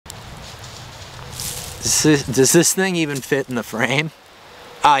Does this thing even fit in the frame?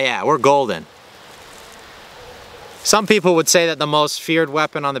 Oh yeah, we're golden. Some people would say that the most feared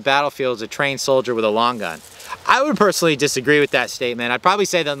weapon on the battlefield is a trained soldier with a long gun. I would personally disagree with that statement. I'd probably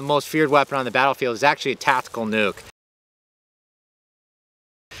say that the most feared weapon on the battlefield is actually a tactical nuke.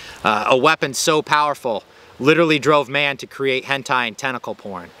 A weapon so powerful, literally drove man to create hentai and tentacle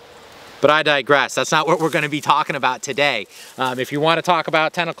porn. But I digress. That's not what we're going to be talking about today. If you want to talk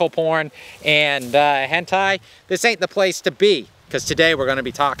about tentacle porn and hentai, this ain't the place to be. Because today we're going to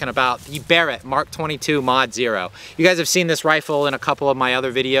be talking about the Barrett MK22 Mod 0. You guys have seen this rifle in a couple of my other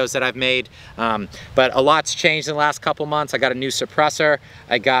videos that I've made, but a lot's changed in the last couple months. I got a new suppressor,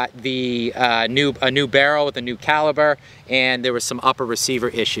 I got the a new barrel with a new caliber, and there was some upper receiver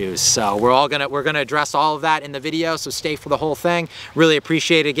issues. So we're gonna address all of that in the video, so stay for the whole thing. Really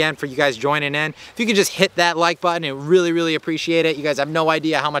appreciate it again for you guys joining in. If you could just hit that like button, I really appreciate it. You guys have no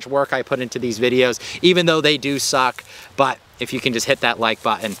idea how much work I put into these videos, even though they do suck, but if you can just hit that like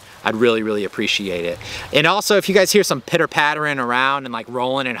button, I'd really appreciate it. And also, if you guys hear some pitter pattering around and like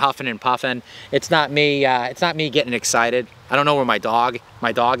rolling and huffing and puffing, it's not me getting excited. I don't know where my dog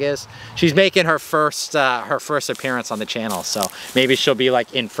is. She's making her first appearance on the channel, so maybe she'll be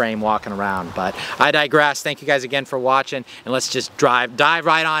like in frame walking around. But I digress. Thank you guys again for watching, and let's just dive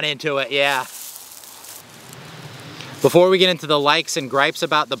right on into it. Yeah. Before we get into the likes and gripes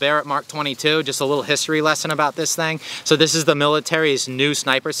about the Barrett MK22, just a little history lesson about this thing. So this is the military's new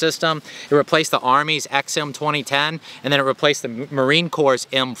sniper system. It replaced the Army's XM 2010, and then it replaced the Marine Corps'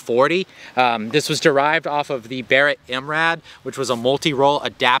 M40. This was derived off of the Barrett MRAD, which was a multi-role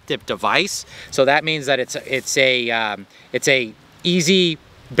adaptive device. So that means that it's a easy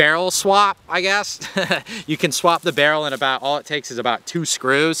barrel swap, I guess. You can swap the barrel in all it takes is about 2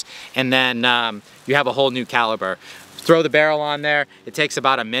 screws, and then you have a whole new caliber. Throw the barrel on there. It takes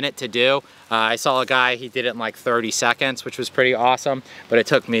about a minute to do. I saw a guy, he did it in like 30 seconds, which was pretty awesome, but it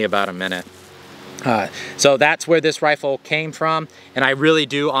took me about a minute. So that's where this rifle came from, and I really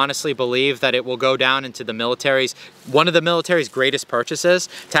do honestly believe that it will go down into one of the military's greatest purchases.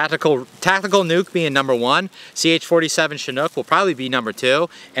 Tactical nuke being number 1, CH-47 Chinook will probably be number 2,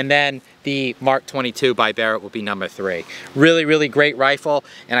 and then the MK22 by Barrett will be number 3. Really great rifle,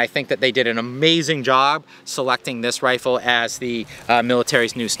 and I think that they did an amazing job selecting this rifle as the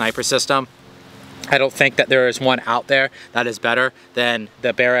military's new sniper system. I don't think that there is one out there that is better than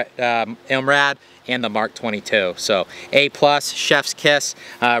the Barrett MRAD and the MK22. So A+, chef's kiss.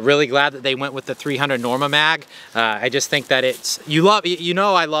 Really glad that they went with the 300 Norma mag. I just think that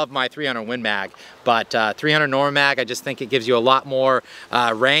I love my 300 Win mag, but 300 Norma mag, I just think it gives you a lot more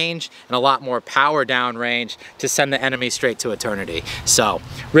range and a lot more power down range to send the enemy straight to eternity. So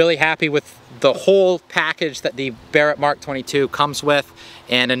really happy with the whole package that the Barrett MK22 comes with,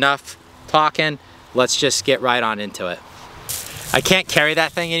 and enough talking. Let's just get right on into it. I can't carry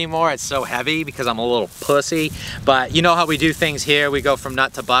that thing anymore, it's so heavy because I'm a little pussy, but you know how we do things here. We go from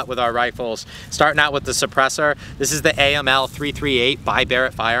nut to butt with our rifles. Starting out with the suppressor. This is the AML 338 by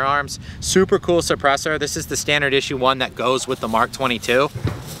Barrett Firearms. Super cool suppressor. This is the standard issue one that goes with the MK22.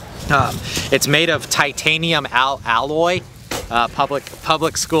 It's made of titanium alloy.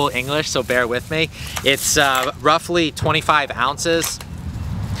 Public school English, so bear with me. It's roughly 25 ounces.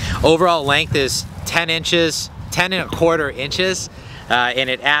 Overall length is 10 inches, 10¼ inches, and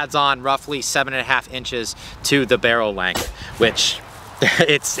it adds on roughly 7½ inches to the barrel length, which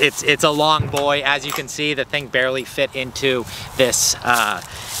it's a long boy. As you can see, the thing barely fit into this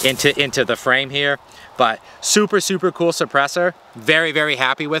into the frame here, but super cool suppressor. Very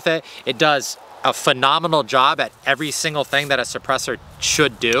happy with it. It does a phenomenal job at every single thing that a suppressor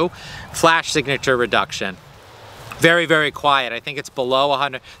should do. Flash signature reduction. Very quiet. I think it's below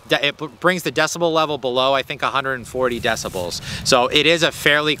 100. It brings the decibel level below, I think, 140 decibels. So it is a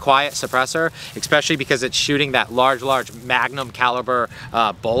fairly quiet suppressor, especially because it's shooting that large magnum caliber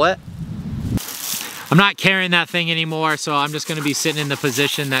bullet. I'm not carrying that thing anymore, so I'm just going to be sitting in the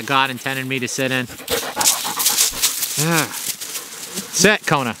position that God intended me to sit in. Sit,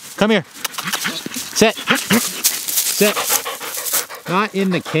 Kona. Come here. Sit. Sit. Not in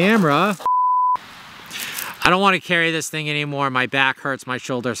the camera. I don't want to carry this thing anymore. My back hurts, my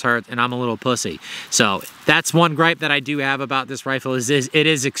shoulders hurt, and I'm a little pussy. So that's one gripe that I do have about this rifle is it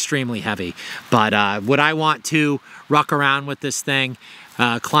is extremely heavy. But would I want to ruck around with this thing,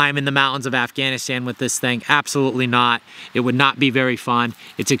 climb in the mountains of Afghanistan with this thing? Absolutely not. It would not be very fun.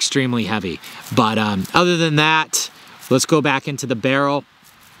 It's extremely heavy. But other than that, let's go back into the barrel.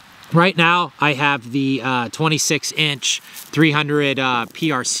 Right now, I have the 26-inch 300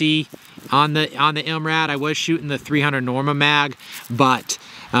 PRC on the MRAD. I was shooting the 300 Norma mag, but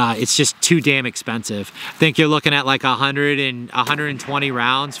it's just too damn expensive. I think you're looking at like 120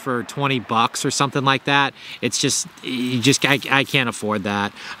 rounds for 20 bucks or something like that. It's just, I can't afford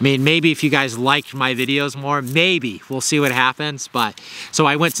that. I mean, maybe if you guys liked my videos more, maybe we'll see what happens. But so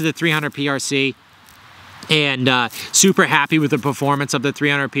I went to the 300 PRC. And super happy with the performance of the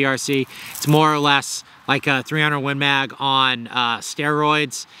 300 PRC. It's more or less like a 300 Win Mag on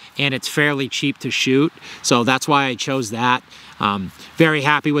steroids, and it's fairly cheap to shoot, so that's why I chose that. Very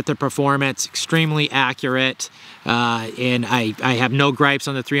happy with the performance, extremely accurate, and I have no gripes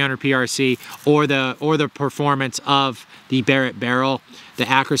on the 300 PRC or the performance of the Barrett barrel. The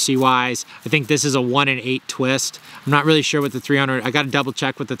accuracy wise, I think this is a 1 in 8 twist. I'm not really sure what the 300, I got to double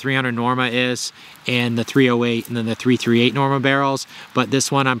check what the 300 Norma is, and the 308 and then the 338 Norma barrels, but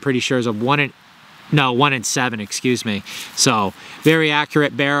this one I'm pretty sure is a 1 in 7, excuse me. So very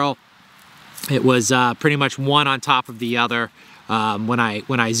accurate barrel. It was pretty much one on top of the other when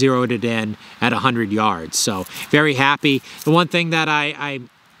I zeroed it in at 100 yards. So very happy. The one thing that I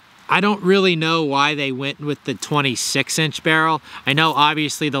don't really know why they went with the 26-inch barrel. I know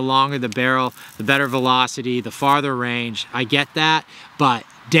obviously the longer the barrel, the better velocity, the farther range. I get that, but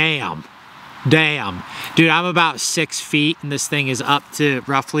damn. Dude, I'm about 6 feet and this thing is up to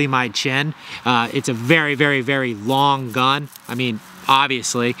roughly my chin. It's a very, very, very long gun. I mean,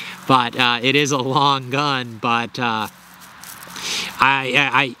 obviously, but it is a long gun, but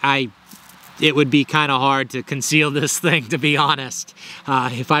it would be kind of hard to conceal this thing, to be honest.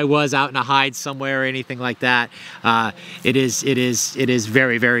 If I was out in a hide somewhere or anything like that, it is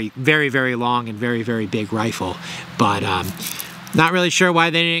very, very, very, very long and very, very big rifle. But not really sure why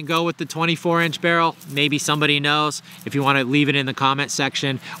they didn't go with the 24-inch barrel. Maybe somebody knows. If you want to leave it in the comment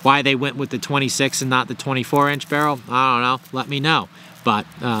section why they went with the 26 and not the 24-inch barrel, I don't know. Let me know. But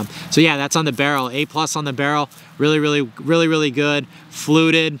so yeah, that's on the barrel. A+ on the barrel. Really, really, really, really good.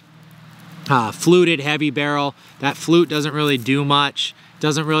 Fluted heavy barrel. That flute doesn't really do much.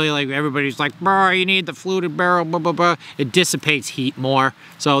 Doesn't really, like, everybody's like, bro, you need the fluted barrel, blah, blah, blah. It dissipates heat more,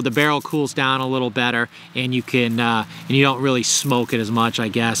 so the barrel cools down a little better, and you can, and you don't really smoke it as much, I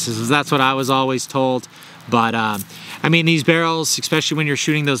guess. That's what I was always told. But, I mean, these barrels, especially when you're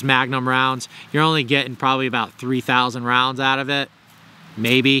shooting those Magnum rounds, you're only getting probably about 3,000 rounds out of it,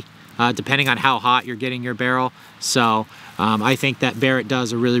 maybe, depending on how hot you're getting your barrel. So, I think that Barrett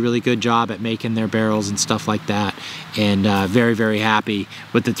does a really, really good job at making their barrels and stuff like that, and very, very happy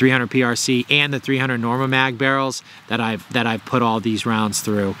with the 300 PRC and the 300 Norma Mag barrels that I've put all these rounds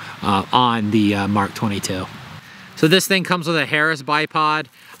through on the Mark 22. So this thing comes with a Harris bipod.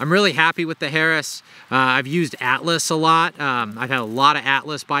 I'm really happy with the Harris. I've used Atlas a lot. I've had a lot of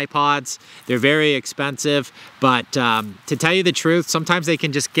Atlas bipods. They're very expensive, but to tell you the truth, sometimes they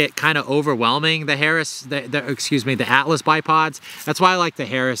can just get kind of overwhelming, the Harris, the Atlas bipods. That's why I like the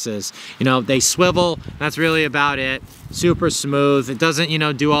Harrises. You know, they swivel, that's really about it. Super smooth. It doesn't, you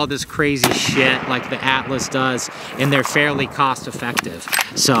know, do all this crazy shit like the Atlas does, and they're fairly cost effective.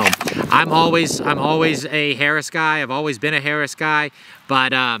 So I'm always a Harris guy. I've always been a Harris guy,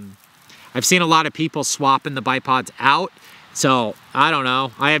 but I've seen a lot of people swapping the bipods out. So I don't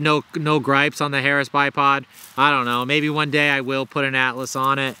know. I have no gripes on the Harris bipod. I don't know. Maybe one day I will put an Atlas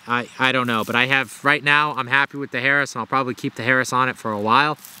on it. I don't know. But I have, right now, I'm happy with the Harris, and I'll probably keep the Harris on it for a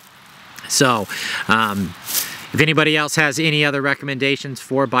while. So if anybody else has any other recommendations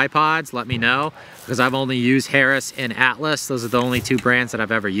for bipods, let me know, because I've only used Harris and Atlas. Those are the only two brands that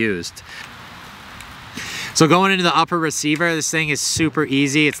I've ever used. So going into the upper receiver, this thing is super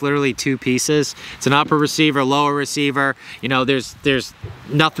easy. It's literally 2 pieces. It's an upper receiver, lower receiver. You know, there's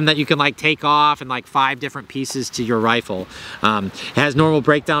nothing that you can like take off, and like 5 different pieces to your rifle. It has normal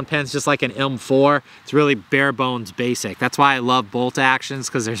breakdown pins just like an M4. It's really bare bones basic. That's why I love bolt actions,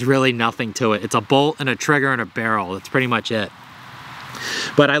 because there's really nothing to it. It's a bolt and a trigger and a barrel. That's pretty much it.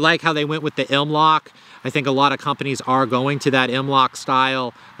 But I like how they went with the M-lock. I think a lot of companies are going to that M-lock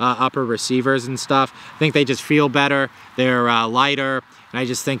style upper receivers and stuff. I think they just feel better. They're lighter, and I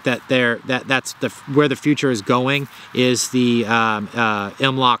just think that that's where the future is going, is the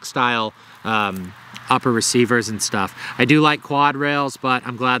M-lock style upper receivers and stuff. I do like quad rails, but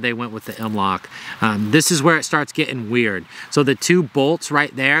I'm glad they went with the M-lock. This is where it starts getting weird. So the 2 bolts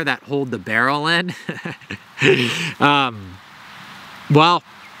right there that hold the barrel in, well,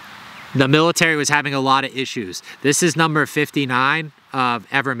 the military was having a lot of issues. This is number 59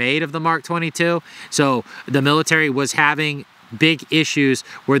 ever made of the Mark 22. So the military was having big issues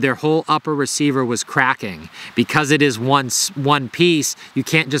where their whole upper receiver was cracking. Because it is one piece, you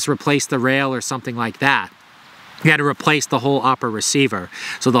can't just replace the rail or something like that. we had to replace the whole upper receiver.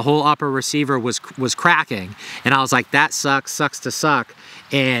 So the whole upper receiver was cracking, and I was like, that sucks to suck.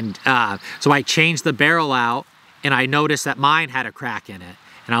 And so I changed the barrel out, and I noticed that mine had a crack in it,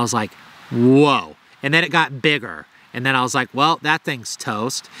 and I was like, whoa. And then it got bigger, and then I was like, well, that thing's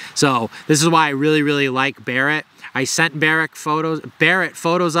toast. So this is why I really like Barrett. I sent Barrett photos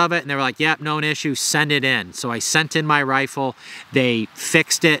of it, and they were like, yep, no issue, send it in. So I sent in my rifle. They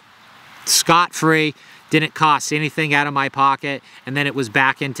fixed it scot-free. Didn't cost anything out of my pocket, and then it was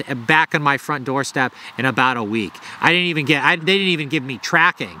back on my front doorstep in about a week. They didn't even give me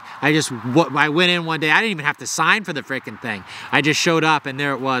tracking. I went in one day. I didn't even have to sign for the freaking thing. I just showed up, and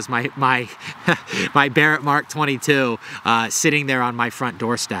there it was, my my Barrett MK22 sitting there on my front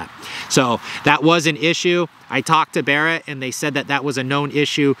doorstep. So that was an issue. I talked to Barrett, and they said that that was a known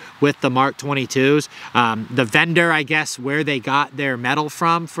issue with the MK22s. The vendor, I guess, where they got their metal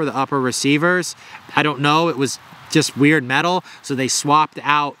from for the upper receivers, I don't know. It was just weird metal, so they swapped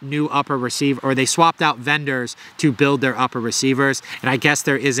out new upper receiver, or they swapped out vendors to build their upper receivers, and I guess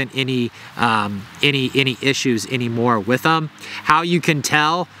there isn't any issues anymore with them. How you can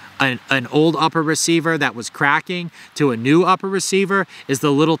tell an old upper receiver that was cracking to a new upper receiver is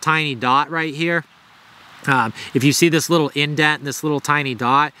the little tiny dot right here. If you see this little indent, this little tiny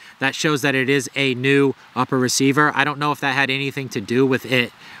dot, that shows that it is a new upper receiver. I don't know if that had anything to do with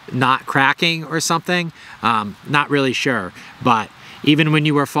it not cracking or something. Not really sure, but even when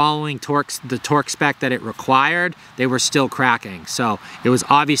you were following the torque spec that it required, they were still cracking. So it was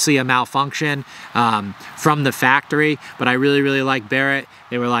obviously a malfunction from the factory, but I really like Barrett.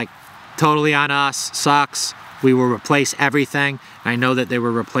 They were like, totally on us, sucks. We will replace everything. I know that they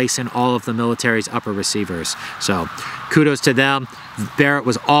were replacing all of the military's upper receivers. So kudos to them. Barrett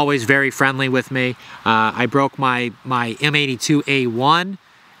was always very friendly with me. I broke my M82A1,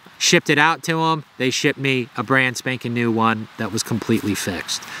 shipped it out to them. They shipped me a brand spanking new one that was completely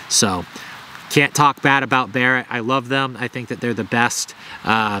fixed. So can't talk bad about Barrett. I love them. I think that they're the best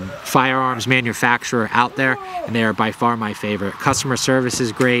firearms manufacturer out there, and they are by far my favorite. Customer service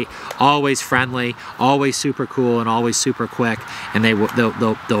is great, always friendly, always super cool, and always super quick, and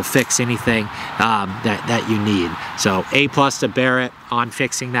they'll fix anything that you need. So A+ to Barrett on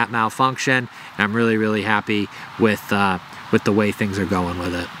fixing that malfunction. And I'm really happy with the way things are going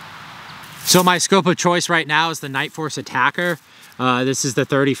with it. So my scope of choice right now is the Night Force Attacker. This is the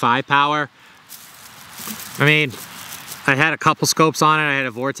 35 power. I mean, I had a couple scopes on it. I had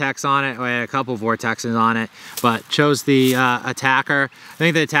a Vortex on it. I had a couple Vortexes on it, but chose the Attacker. I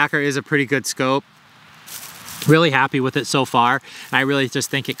think the Attacker is a pretty good scope. Really happy with it so far. And I really just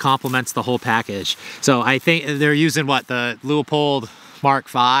think it complements the whole package. So I think they're using what, the Leupold Mark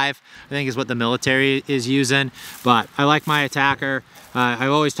V, I think is what the military is using, but I like my Attacker. I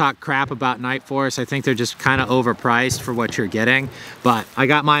always talk crap about Night Force. I think they're just kind of overpriced for what you're getting, but I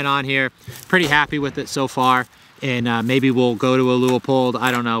got mine on here. Pretty happy with it so far, and maybe we'll go to a Leupold.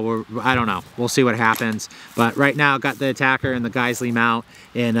 I don't know. I don't know. We'll see what happens. But right now, got the Attacker and the Geisley mount,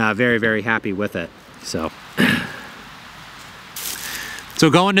 and very happy with it. So. So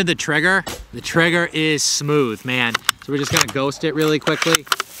going to the trigger is smooth, man. So we're just gonna ghost it really quickly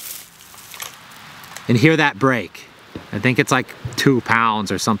and hear that break. I think it's like 2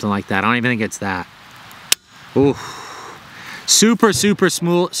 pounds or something like that. I don't even think it's that. Ooh, super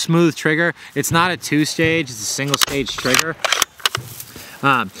smooth trigger. It's not a 2-stage, it's a single-stage trigger,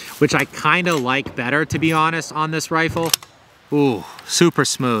 which I kind of like better, to be honest, on this rifle. Ooh, super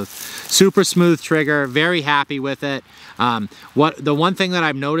smooth trigger. Very happy with it. The one thing that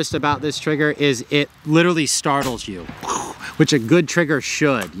I've noticed about this trigger is it literally startles you, which a good trigger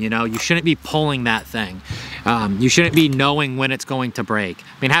should. You know, you shouldn't be pulling that thing. You shouldn't be knowing when it's going to break.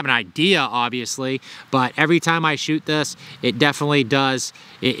 I mean, I have an idea, obviously, but every time I shoot this, it definitely does.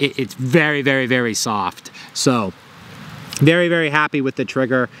 It's very soft. So, very happy with the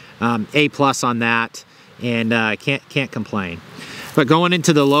trigger. A+ on that. And can't complain. But going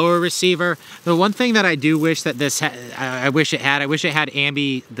into the lower receiver, the one thing that I do wish that this I wish it had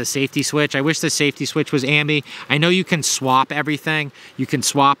ambi, the safety switch. I wish the safety switch was ambi. I know you can swap everything. You can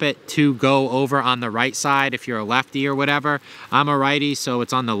swap it to go over on the right side if you're a lefty or whatever. I'm a righty, so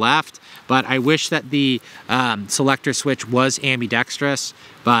it's on the left. But I wish that the selector switch was ambidextrous.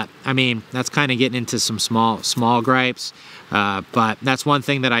 But I mean, that's kind of getting into some small gripes. But that's one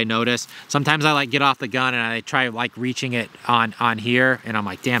thing that I notice. Sometimes I like get off the gun and I try like reaching it on here, and I'm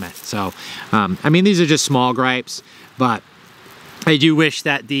like, damn it. So, I mean, these are just small gripes, but I do wish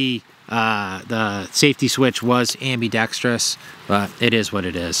that the safety switch was ambidextrous, but it is what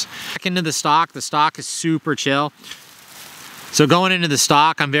it is. Back into the stock is super chill. So going into the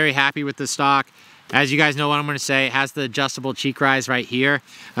stock, I'm very happy with the stock. as you guys know what I'm going to say, it has the adjustable cheek rise right here.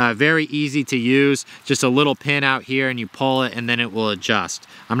 Very easy to use. Just a little pin out here and you pull it and then it will adjust.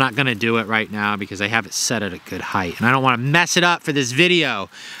 I'm not going to do it right now because I have it set at a good height and I don't want to mess it up for this video.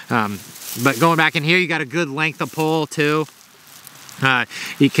 But going back in here, you got a good length of pull too.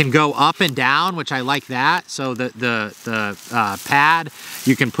 You can go up and down, which I like that. So the pad,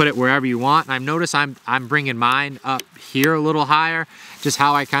 you can put it wherever you want. And I've noticed I'm bringing mine up here a little higher, just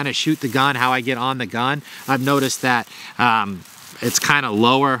how I kind of shoot the gun, how I get on the gun. I've noticed that it's kind of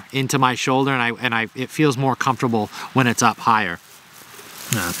lower into my shoulder, and it feels more comfortable when it's up higher.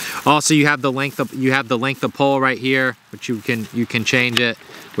 Also, you have the length of pull right here, which you can change it,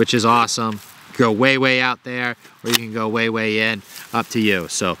 which is awesome. Go way out there, or you can go way in, up to you.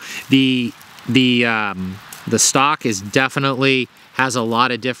 So the stock is definitely has a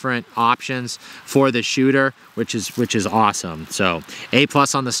lot of different options for the shooter, which is awesome. So A+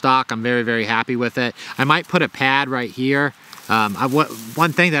 on the stock. I'm very happy with it. I might put a pad right here.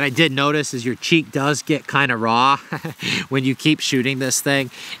 One thing that I did notice is your cheek does get kind of raw when you keep shooting this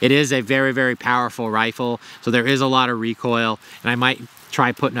thing. It is a very powerful rifle, so there is a lot of recoil, and I might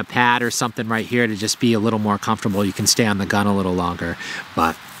try putting a pad or something right here to just be a little more comfortable. You can stay on the gun a little longer.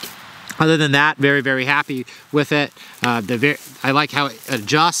 But other than that, very happy with it. I like how it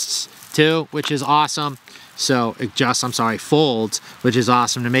adjusts too, which is awesome. So folds, which is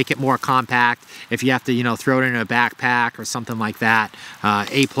awesome to make it more compact. If you have to, you know, throw it in a backpack or something like that.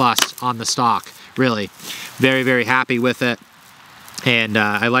 A+ on the stock. Really, very happy with it. And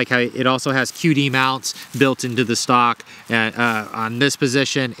I like how it also has QD mounts built into the stock on this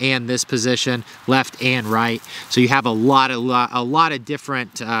position and this position, left and right. So you have a lot of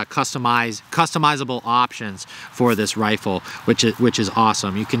different customizable options for this rifle, which is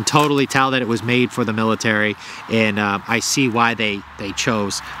awesome. You can totally tell that it was made for the military, and I see why they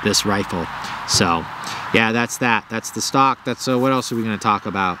chose this rifle. So yeah, that's that. That's the stock. That's what else are we going to talk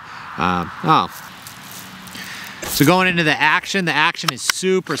about? So going into the action is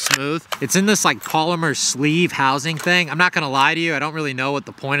super smooth. It's in this like polymer sleeve housing thing. I'm not gonna lie to you, I don't really know what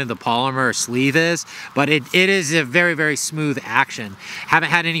the point of the polymer sleeve is, but it is a very smooth action. Haven't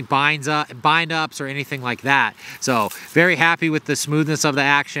had any bind ups or anything like that. So very happy with the smoothness of the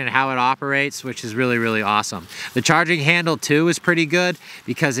action and how it operates, which is really awesome. The charging handle too is pretty good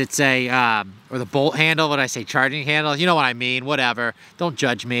because it's a, or the bolt handle, when I say charging handle, you know what I mean, whatever. Don't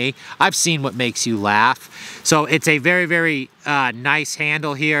judge me. I've seen what makes you laugh. So it's a very nice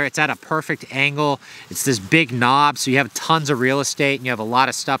handle here. It's at a perfect angle. It's this big knob, so you have tons of real estate and you have a lot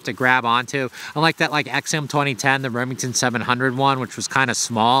of stuff to grab onto. Unlike that like XM2010, the Remington 700 one, which was kind of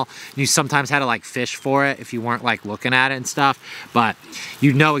small. You sometimes had to like fish for it if you weren't like looking at it and stuff, but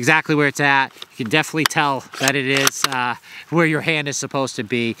you know exactly where it's at. You can definitely tell that it is where your hand is supposed to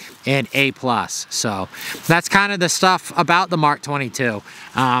be, and A+. So that's kind of the stuff about the Mark 22.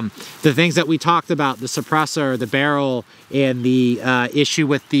 The things that we talked about, the suppressor, the barrel, and the issue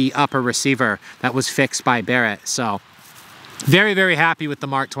with the upper receiver that was fixed by Barrett. So very happy with the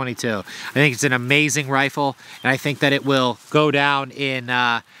Mark 22. I think it's an amazing rifle, and I think that it will go down in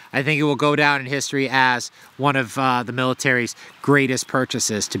history as one of the military's greatest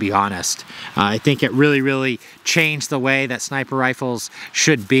purchases, to be honest. I think it really changed the way that sniper rifles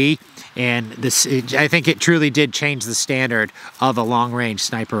should be, and I think it truly did change the standard of a long-range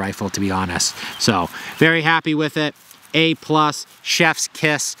sniper rifle, to be honest. So very happy with it. A+, chef's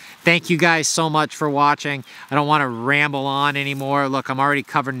kiss. Thank you guys so much for watching. I don't want to ramble on anymore. Look, I'm already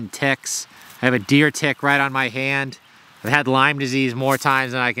covered in ticks. I have a deer tick right on my hand. I've had Lyme disease more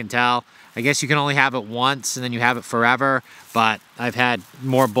times than I can tell. I guess you can only have it once and then you have it forever, but I've had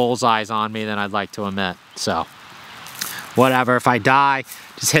more bullseyes on me than I'd like to admit. So whatever, if I die,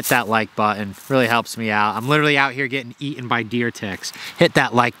 just hit that like button. Really helps me out. I'm literally out here getting eaten by deer ticks. Hit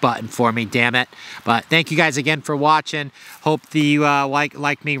that like button for me, damn it. But thank you guys again for watching. Hope that you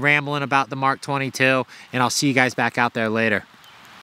like me rambling about the Mark 22, and I'll see you guys back out there later.